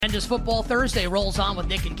And as Football Thursday rolls on with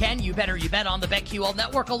Nick and Ken, you better you bet on the BetQL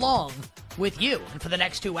Network along with you. And for the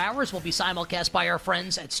next 2 hours, we'll be simulcast by our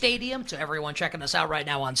friends at Stadium. To everyone checking us out right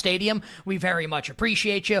now on Stadium, we very much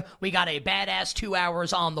appreciate you. We got a badass 2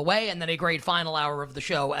 hours on the way and then a great final hour of the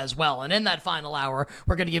show as well. And in that final hour,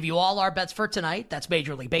 we're going to give you all our bets for tonight. That's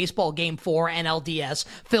Major League Baseball, Game 4, NLDS,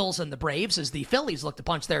 Phils and the Braves, as the Phillies look to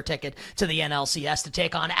punch their ticket to the NLCS to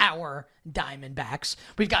take on our Diamondbacks.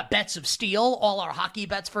 We've got bets of steel, all our hockey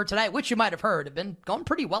bets for tonight, which you might have heard have been going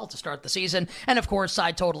pretty well to start the season. And of course,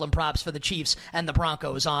 side total and props for the Chiefs and the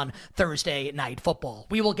Broncos on Thursday Night Football.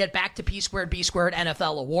 We will get back to P squared, B squared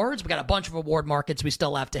NFL awards. We got a bunch of award markets we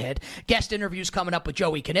still have to hit. Guest interviews coming up with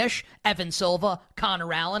Joey Knish, Evan Silva,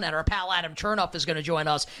 Connor Allen, and our pal Adam Chernoff is going to join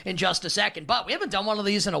us in just a second. But we haven't done one of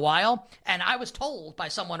these in a while, and I was told by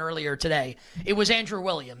someone earlier today, it was Andrew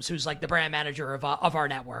Williams, who's like the brand manager of our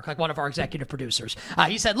network, like one of our executive producers.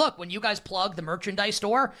 He said, look, when you guys plug the merchandise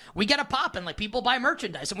store, we get a pop and like people buy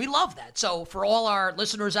merchandise, and we love that. So for all our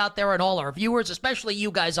listeners out there and all our viewers, especially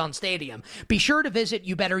you guys on Stadium, be sure to visit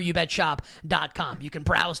youbetteryouBetShop.com. You can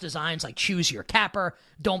browse designs like Choose Your Capper,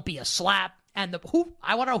 Don't Be a Slap, and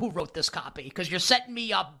I want to know who wrote this copy, because you're setting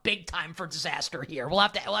me up big time for disaster here. We'll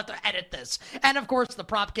have to edit this. And of course, the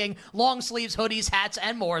Prop King, long sleeves, hoodies, hats,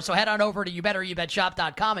 and more. So head on over to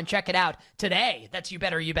youbetteryouBetShop.com and check it out today. That's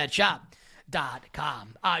youbetteryouBetShop.com.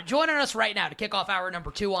 Joining us right now to kick off hour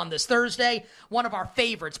number 2 on this Thursday, one of our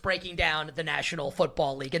favorites breaking down the National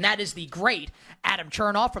Football League, and that is the great Adam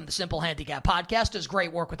Chernoff from the Simple Handicap Podcast. Does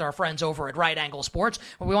great work with our friends over at Right Angle Sports.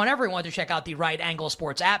 We want everyone to check out the Right Angle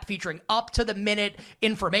Sports app, featuring up-to-the-minute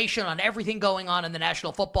information on everything going on in the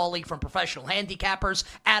National Football League from professional handicappers.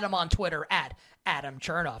 Adam on Twitter at Adam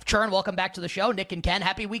Chernoff. Chern, welcome back to the show. Nick and Ken,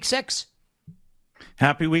 happy Week 6.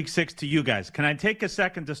 Happy Week 6 to you guys. Can I take a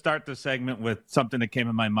second to start the segment with something that came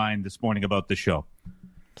in my mind this morning about the show?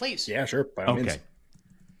 Please. Yeah, sure. By all means.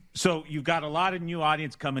 So you've got a lot of new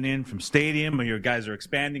audience coming in from Stadium, or your guys are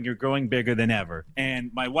expanding. You're growing bigger than ever.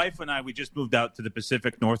 And my wife and I, we just moved out to the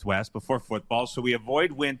Pacific Northwest before football, so we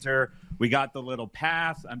avoid winter. We got the little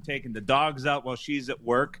path. I'm taking the dogs out while she's at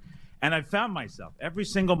work. And I found myself every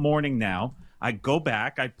single morning now, I go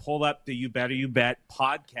back, I pull up the You Better You Bet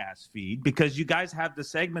podcast feed, because you guys have the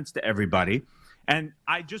segments to everybody. And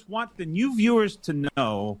I just want the new viewers to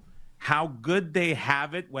know how good they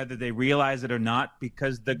have it, whether they realize it or not,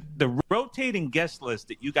 because the rotating guest list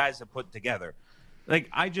that you guys have put together,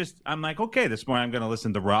 I'm like, okay, this morning I'm going to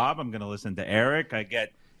listen to Rob, I'm going to listen to Eric, I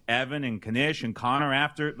get Evan and Knish and Connor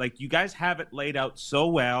after. Like, you guys have it laid out so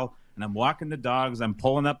well. And I'm walking the dogs, I'm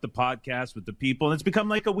pulling up the podcast with the people, and it's become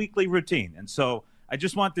like a weekly routine. And so I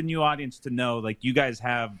just want the new audience to know, like, you guys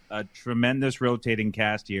have a tremendous rotating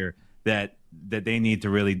cast here that they need to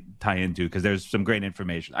really tie into, because there's some great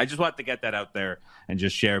information. I just want to get that out there and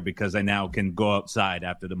just share, because I now can go outside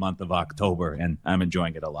after the month of October, and I'm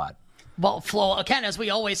enjoying it a lot. Well, Flo, Ken, as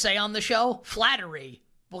we always say on the show, flattery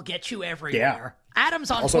will get you everywhere. Yeah.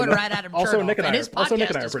 Adam's on Twitter at Adam Chernoff, and his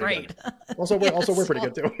podcast is great. We're pretty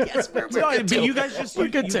good too. Yes, we're good too. You guys just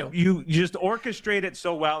you just orchestrate it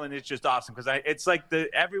so well, and it's just awesome, because it's like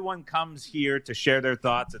everyone comes here to share their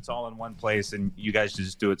thoughts. It's all in one place, and you guys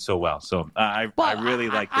just do it so well. So I really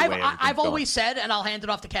like the way I've always said, and I'll hand it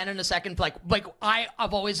off to Ken in a second. Like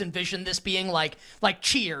I've always envisioned this being like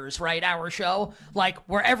Cheers, right? Our show, like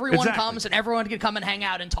where everyone comes and everyone can come and hang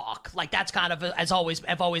out and talk. Like that's kind of have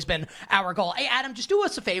always been our goal. Hey, Adam, just do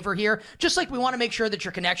us a favor here. Just like we want to make sure that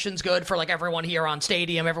your connection's good for like everyone here on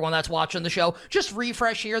Stadium, everyone that's watching the show. Just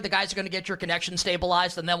refresh here. The guys are going to get your connection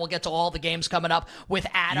stabilized, and then we'll get to all the games coming up with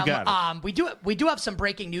Adam. We do have some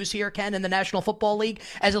breaking news here, Ken, in the National Football League,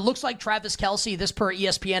 as it looks like Travis Kelce, this per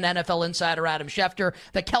ESPN NFL insider Adam Schefter,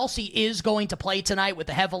 that Kelce is going to play tonight with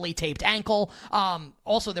a heavily taped ankle.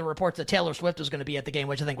 Also, there were reports that Taylor Swift was going to be at the game,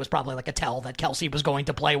 which I think was probably like a tell that Kelce was going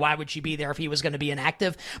to play. Why would she be there if he was going to be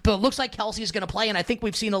inactive? But it looks like Kelce is going to play, and I think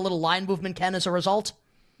we've seen a little line movement, Ken, as a result.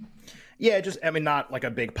 Yeah, not like a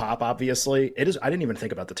big pop, obviously. It is. I didn't even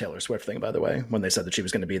think about the Taylor Swift thing, by the way, when they said that she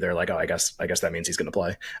was going to be there. Like, oh, I guess that means he's going to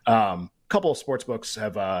play. Couple of sports books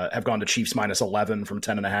have gone to Chiefs -11 from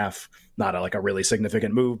 10.5. Not a really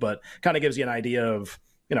significant move, but kind of gives you an idea of,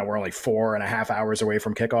 we're only 4.5 hours away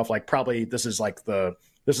from kickoff. Like, probably this is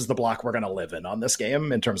the block we're going to live in on this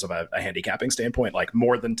game in terms of a handicapping standpoint. Like,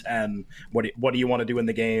 more than 10, what do you want to do in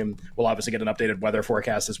the game? We'll obviously get an updated weather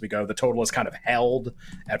forecast as we go. The total is kind of held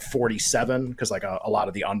at 47 because like a lot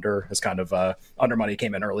of the under has kind of under money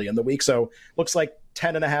came in early in the week. So looks like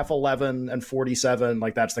 10.5, 11, and 47.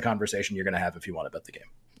 Like, that's the conversation you're going to have if you want to bet the game.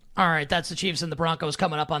 All right, that's the Chiefs and the Broncos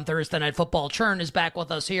coming up on Thursday Night Football. Churn is back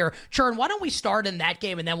with us here. Churn, why don't we start in that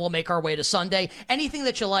game, and then we'll make our way to Sunday. Anything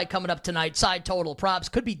that you like coming up tonight, side total props,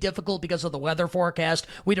 could be difficult because of the weather forecast.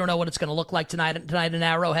 We don't know what it's going to look like tonight in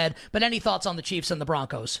Arrowhead, but any thoughts on the Chiefs and the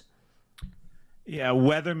Broncos? Yeah,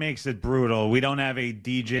 weather makes it brutal. We don't have a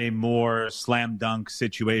DJ Moore slam dunk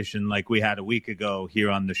situation like we had a week ago here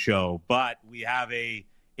on the show, but we have a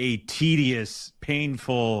tedious,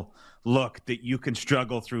 painful look that you can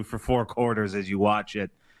struggle through for 4 quarters as you watch it.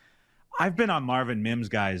 I've been on Marvin Mims,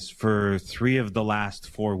 guys, for 3 of the last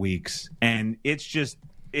 4 weeks, and it's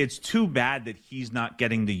too bad that he's not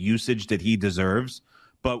getting the usage that he deserves.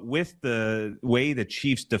 But with the way the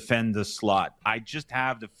Chiefs defend the slot, I just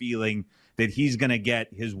have the feeling that he's going to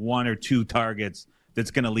get his 1 or 2 targets that's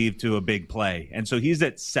going to lead to a big play. And so he's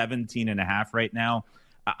at 17.5 right now.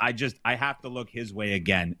 I have to look his way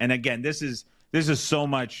again. And again, this is so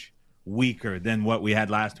much weaker than what we had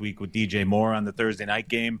last week with DJ Moore on the Thursday night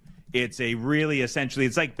game. It's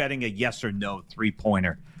it's like betting a yes or no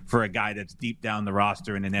 3-pointer for a guy that's deep down the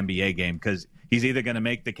roster in an NBA game, because he's either going to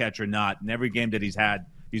make the catch or not. And every game that he's had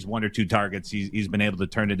these 1 or 2 targets, he's been able to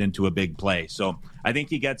turn it into a big play. So I think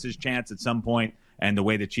he gets his chance at some point, and the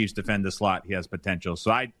way the Chiefs defend the slot, he has potential.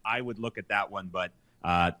 So I would look at that one, but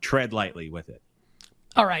tread lightly with it.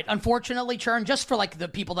 All right. Unfortunately, Churn, just for like the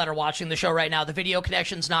people that are watching the show right now, the video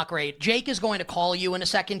connection's not great. Jake is going to call you in a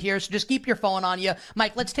second here, so just keep your phone on you.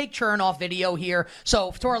 Mike, let's take Churn off video here.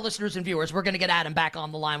 So to our listeners and viewers, we're going to get Adam back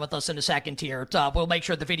on the line with us in a second here. We'll make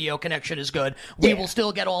sure the video connection is good. We will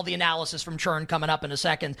still get all the analysis from Churn coming up in a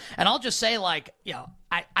second. And I'll just say,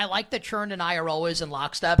 I like that Churn and I are always in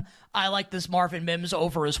lockstep. I like this Marvin Mims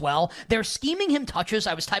over as well. They're scheming him touches.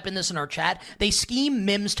 I was typing this in our chat. They scheme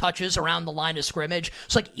Mims touches around the line of scrimmage.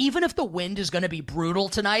 So, even if the wind is going to be brutal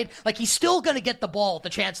tonight, he's still going to get the ball, the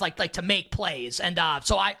chance, to make plays. And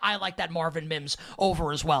so I like that Marvin Mims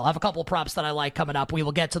over as well. I have a couple props that I like coming up. We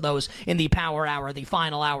will get to those in the power hour, the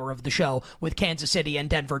final hour of the show with Kansas City and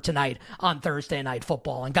Denver tonight on Thursday Night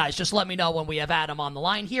Football. And guys, just let me know when we have Adam on the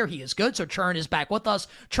line here. He is good. So Churn is back with us.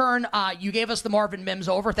 Churn, you gave us the Marvin Mims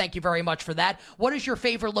over. Thank you very much for that. What is your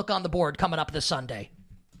favorite look on the board coming up this Sunday?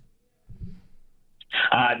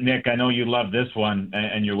 Nick, I know you love this one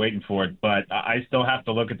and you're waiting for it, but I still have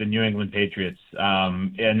to look at the New England Patriots. I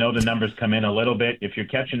know the numbers come in a little bit. If you're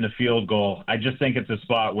catching the field goal, I just think it's a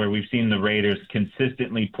spot where we've seen the Raiders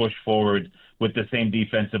consistently push forward with the same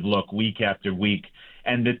defensive look week after week.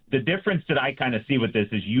 And the difference that I kind of see with this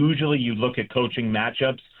is usually you look at coaching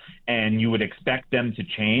matchups and you would expect them to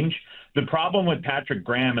change. The problem with Patrick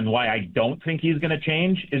Graham and why I don't think he's going to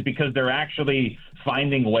change is because they're actually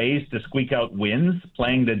finding ways to squeak out wins,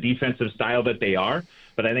 playing the defensive style that they are.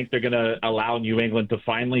 But I think they're going to allow New England to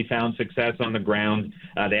finally found success on the ground.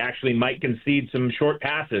 They actually might concede some short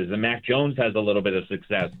passes, and Mac Jones has a little bit of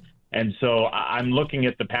success. And so I'm looking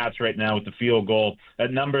at the Pats right now with the field goal.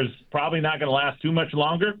 That number's probably not going to last too much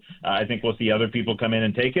longer. I think we'll see other people come in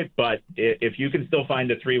and take it. But if you can still find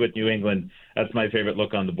a 3 with New England, that's my favorite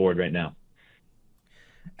look on the board right now.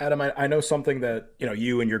 Adam, I know something that,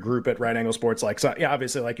 you and your group at Right Angle Sports,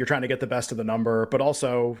 obviously, you're trying to get the best of the number, but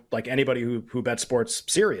also, anybody who bets sports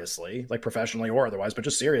seriously, professionally or otherwise, but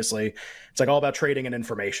just seriously, it's all about trading and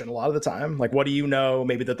information a lot of the time. What do you know,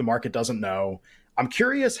 maybe that the market doesn't know? I'm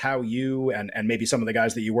curious how you and maybe some of the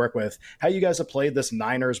guys that you work with, how you guys have played this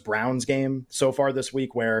Niners-Browns game so far this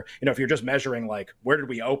week where, if you're just measuring, where did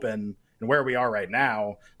we open and where we are right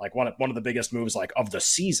now, one of the biggest moves of the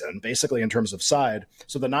season, basically in terms of side.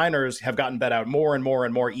 So the Niners have gotten bet out more and more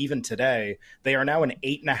and more even today. They are now an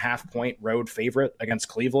 8.5-point road favorite against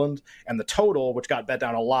Cleveland. And the total, which got bet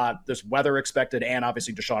down a lot, there's weather expected and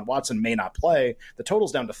obviously Deshaun Watson may not play. The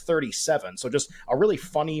total's down to 37. So just a really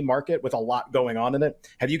funny market with a lot going on in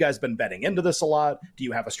it. Have you guys been betting into this a lot? Do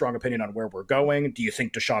you have a strong opinion on where we're going? Do you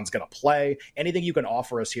think Deshaun's going to play? Anything you can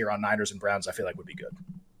offer us here on Niners and Browns, I feel like would be good.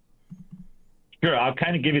 Sure, I'll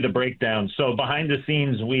kind of give you the breakdown. So behind the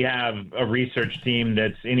scenes, we have a research team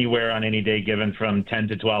that's anywhere on any day given from 10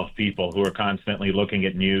 to 12 people who are constantly looking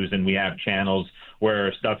at news, and we have channels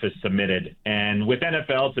where stuff is submitted. And with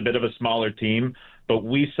NFL, it's a bit of a smaller team, but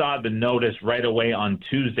we saw the notice right away on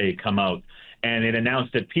Tuesday come out, and it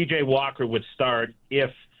announced that P.J. Walker would start if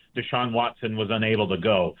Deshaun Watson was unable to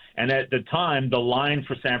go. And at the time, the line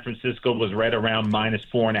for San Francisco was right around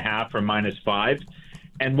 -4.5 or -5.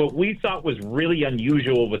 And what we thought was really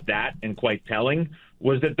unusual with that and quite telling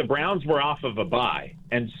was that the Browns were off of a bye.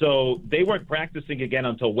 And so they weren't practicing again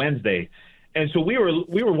until Wednesday. And so we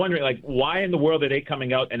were wondering, why in the world are they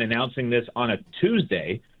coming out and announcing this on a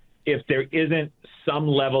Tuesday if there isn't some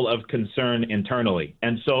level of concern internally?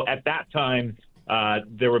 And so at that time,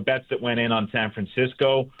 There were bets that went in on San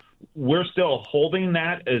Francisco. We're still holding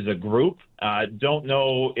that as a group. Don't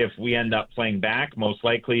know if we end up playing back. Most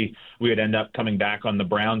likely we would end up coming back on the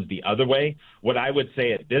Browns the other way. What I would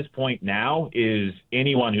say at this point now is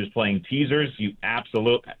anyone who's playing teasers, you have to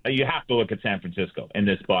look at San Francisco in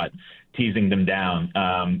this spot, teasing them down.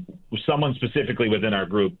 Someone specifically within our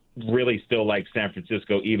group really still likes San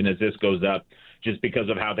Francisco, even as this goes up, just because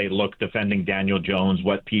of how they look defending Daniel Jones,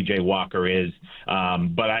 what P.J. Walker is.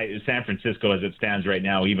 But San Francisco, as it stands right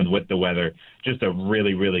now, even with the weather, just a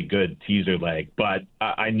really, really good teaser leg. But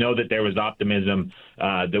I know that there was optimism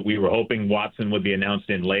that we were hoping Watson would be announced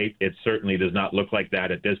in late. It certainly does not look like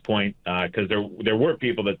that at this point, because there were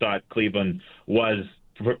people that thought Cleveland was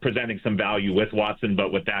presenting some value with Watson,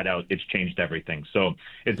 but with that out, it's changed everything. So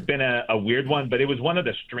it's been a weird one, but it was one of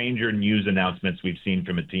the stranger news announcements we've seen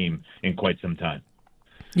from a team in quite some time.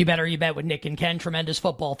 You better you bet with Nick and Ken. Tremendous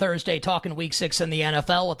Football Thursday, talking Week 6 in the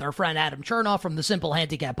NFL with our friend Adam Chernoff from the Simple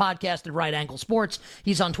Handicap Podcast at Right Angle Sports.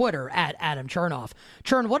 He's on Twitter at Adam Chernoff.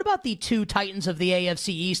 Chern, what about the two Titans of the AFC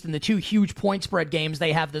East and the two huge point spread games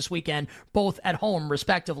they have this weekend, both at home,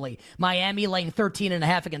 respectively? Miami laying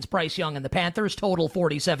 13.5 against Bryce Young and the Panthers, total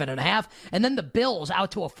 47.5. And then the Bills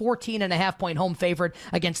out to a 14.5 point home favorite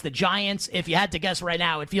against the Giants. If you had to guess right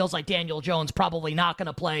now, it feels like Daniel Jones probably not going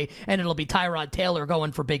to play, and it'll be Tyrod Taylor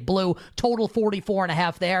going for Big Blue. Total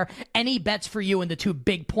 44.5 there. Any bets for you in the two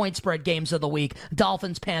big point spread games of the week?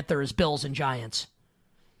 Dolphins, Panthers, Bills, and Giants.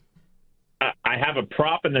 I have a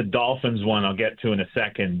prop in the Dolphins one I'll get to in a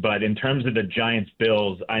second, but in terms of the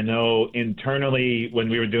Giants-Bills, I know internally when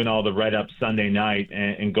we were doing all the write-ups Sunday night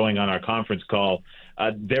and going on our conference call,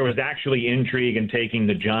 there was actually intrigue in taking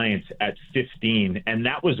the Giants at 15, and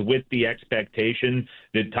that was with the expectation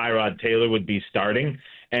that Tyrod Taylor would be starting.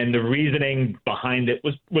 And the reasoning behind it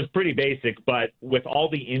was pretty basic, but with all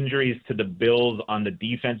the injuries to the Bills on the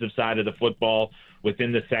defensive side of the football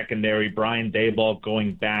within the secondary, Brian Daboll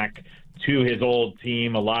going back to his old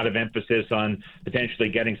team, a lot of emphasis on potentially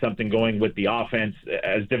getting something going with the offense,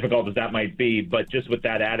 as difficult as that might be, but just with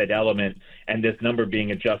that added element and this number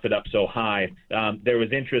being adjusted up so high, there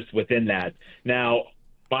was interest within that. Now,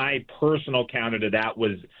 my personal counter to that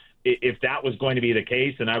was, if that was going to be the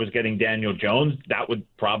case and I was getting Daniel Jones, that would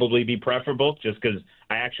probably be preferable, just because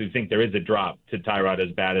I actually think there is a drop to Tyrod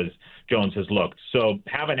as bad as Jones has looked. So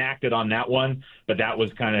haven't acted on that one, but that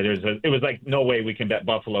was kind of, it was like, no way we can bet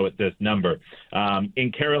Buffalo at this number.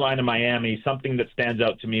 In Carolina, Miami, something that stands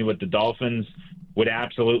out to me with the Dolphins would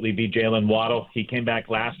absolutely be Jalen Waddle. He came back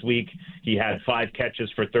last week. He had 5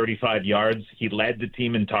 catches for 35 yards. He led the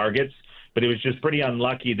team in targets. But it was just pretty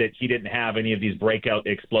unlucky that he didn't have any of these breakout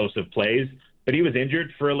explosive plays. But he was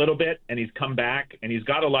injured for a little bit, and he's come back, and he's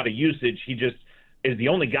got a lot of usage. He just is the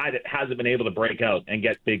only guy that hasn't been able to break out and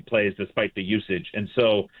get big plays despite the usage. And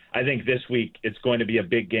so I think this week it's going to be a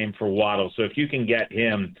big game for Waddle. So if you can get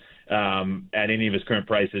him at any of his current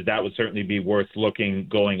prices, that would certainly be worth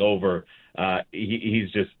going over. He's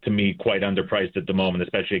just, to me, quite underpriced at the moment,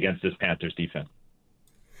 especially against this Panthers defense.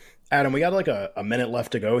 Adam, we got like a minute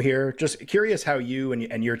left to go here. Just curious how you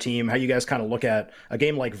and your team, how you guys kind of look at a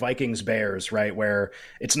game like Vikings-Bears, right? Where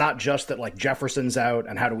it's not just that like Jefferson's out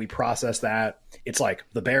and how do we process that? It's like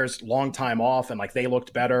the Bears long time off and like they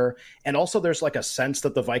looked better. And also there's like a sense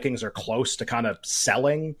that the Vikings are close to kind of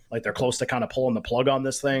selling, like they're close to kind of pulling the plug on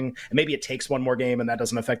this thing. And maybe it takes one more game and that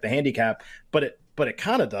doesn't affect the handicap, but it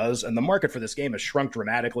kind of does. And the market for this game has shrunk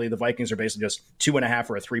dramatically. The Vikings are basically just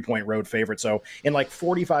 2.5 or a 3-point road favorite. So in like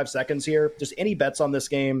 45 seconds here, just any bets on this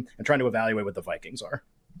game and trying to evaluate what the Vikings are.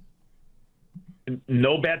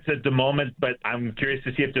 No bets at the moment, but I'm curious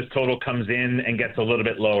to see if this total comes in and gets a little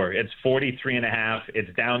bit lower. It's 43.5.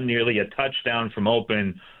 It's down nearly a touchdown from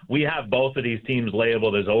open. We have both of these teams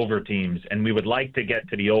labeled as over teams, and we would like to get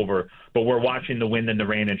to the over, but we're watching the wind and the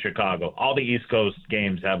rain in Chicago. All the East Coast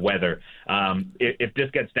games have weather. If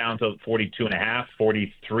this gets down to 42.5,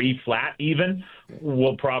 43 flat even,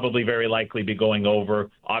 we'll probably very likely be going over.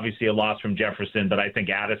 Obviously a loss from Jefferson, but I think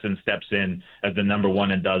Addison steps in as the number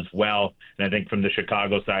one and does well. And I think from the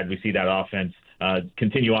Chicago side, we see that offense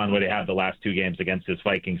continue on where they have the last 2 games against this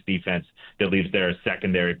Vikings defense that leaves their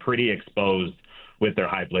secondary pretty exposed with their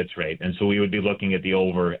high blitz rate. And so we would be looking at the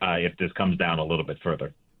over if this comes down a little bit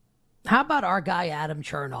further. How about our guy Adam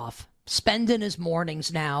Chernoff spending his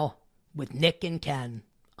mornings now with Nick and Ken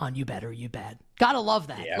on You Better You Bet. Gotta love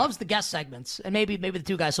that. Yeah. Loves the guest segments. And maybe the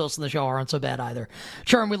two guys hosting the show aren't so bad either.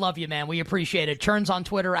 Churn, we love you, man. We appreciate it. Churn's on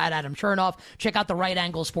Twitter at Adam Chernoff. Check out the Right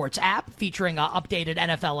Angle Sports app featuring updated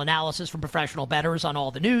NFL analysis from professional bettors on all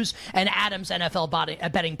the news. And Adam's NFL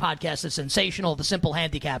betting podcast is sensational, The Simple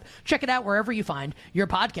Handicap. Check it out wherever you find your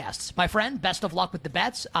podcasts. My friend, best of luck with the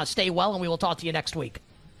bets. Stay well, and we will talk to you next week.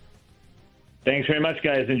 Thanks very much,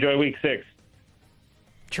 guys. Enjoy week 6.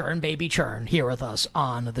 Churn, baby, Churn, here with us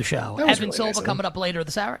on the show. That was Evan really Silva nice, coming up later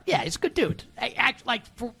this hour. Yeah, he's a good dude.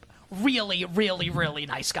 Really, really, really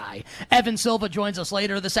nice guy. Evan Silva joins us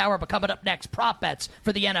later this hour, but coming up next, prop bets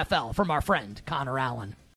for the NFL from our friend Connor Allen.